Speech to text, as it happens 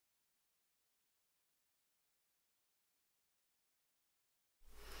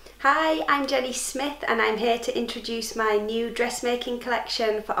Hi, I'm Jenny Smith and I'm here to introduce my new dressmaking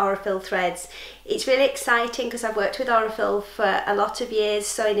collection for Aurifil Threads. It's really exciting because I've worked with Aurifil for a lot of years,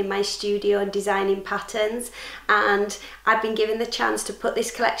 sewing in my studio and designing patterns, and I've been given the chance to put this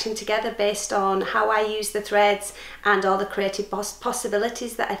collection together based on how I use the threads and all the creative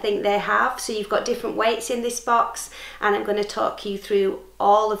possibilities that I think they have. So you've got different weights in this box, and I'm going to talk you through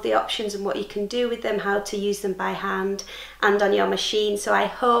all of the options and what you can do with them, how to use them by hand and on your machine. So I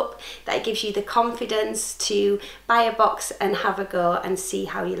hope that it gives you the confidence to buy a box and have a go and see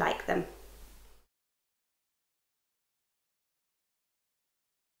how you like them.